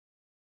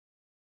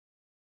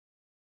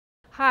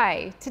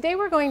Hi, today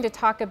we're going to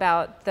talk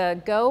about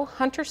the Go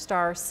Hunter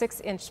Star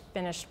 6-inch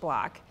finished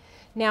block.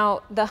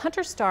 Now, the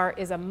Hunter Star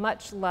is a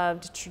much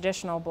loved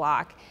traditional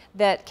block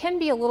that can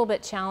be a little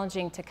bit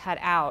challenging to cut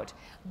out,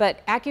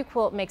 but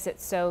AccuQuilt makes it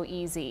so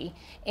easy.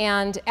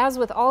 And as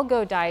with all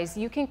Go dies,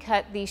 you can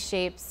cut these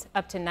shapes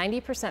up to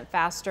 90%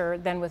 faster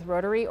than with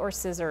rotary or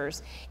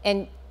scissors,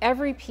 and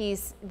every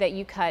piece that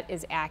you cut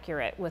is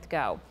accurate with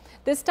Go.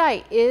 This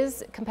die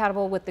is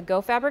compatible with the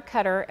Go fabric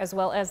cutter as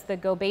well as the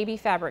Go baby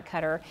fabric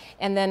cutter,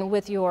 and then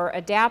with your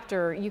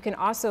adapter you can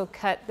also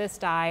cut this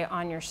die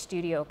on your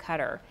studio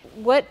cutter.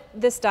 What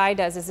this die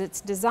does is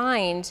it's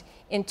designed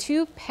in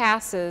 2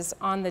 passes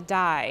on the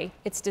die.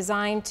 It's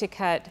designed to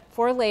cut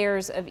 4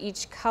 layers of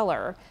each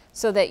color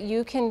so that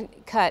you can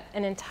cut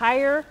an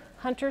entire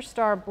Hunter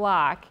Star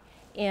block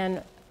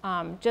in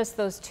just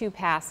those 2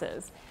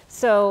 passes.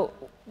 So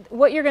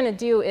what you're going to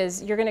do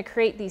is you're going to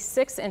create these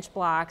 6-inch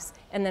blocks,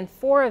 and then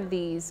 4 of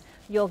these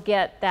you'll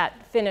get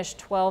that finished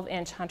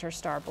 12-inch Hunter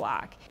Star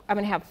block. I'm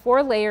going to have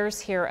 4 layers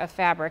here of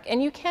fabric,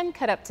 and you can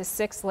cut up to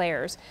 6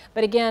 layers.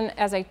 But again,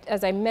 as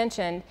I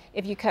mentioned,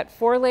 if you cut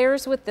 4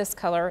 layers with this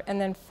color and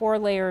then 4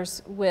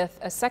 layers with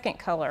a second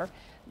color,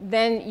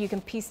 then you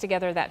can piece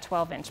together that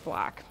 12-inch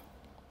block.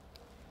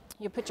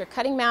 You put your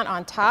cutting mat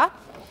on top,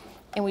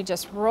 and we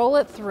just roll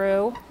it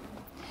through.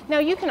 Now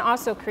you can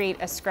also create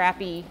a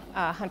scrappy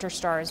Hunter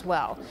Star as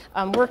well.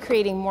 We're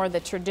creating more the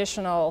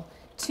traditional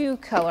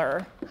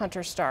 2-color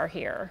Hunter Star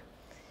here.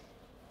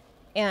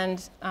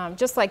 And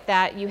just like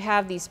that, you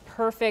have these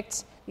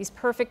perfect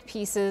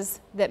pieces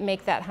that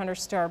make that Hunter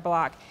Star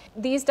block.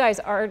 These dies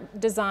are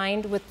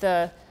designed with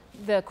the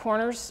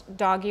corners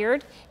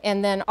dog-eared,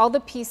 and then all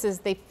the pieces,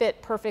 they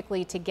fit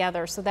perfectly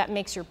together, so that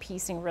makes your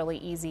piecing really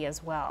easy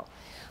as well.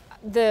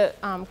 The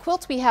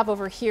quilt we have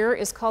over here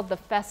is called the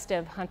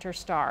Festive Hunter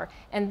Star,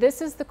 and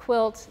this is the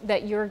quilt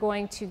that you're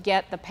going to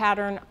get the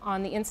pattern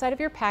on the inside of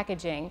your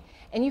packaging,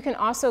 and you can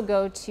also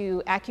go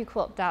to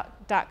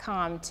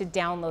AccuQuilt.com to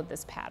download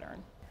this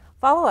pattern.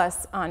 Follow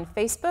us on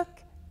Facebook,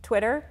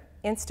 Twitter,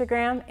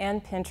 Instagram,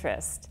 and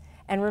Pinterest.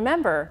 And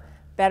remember,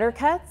 better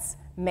cuts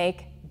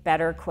make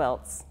better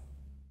quilts.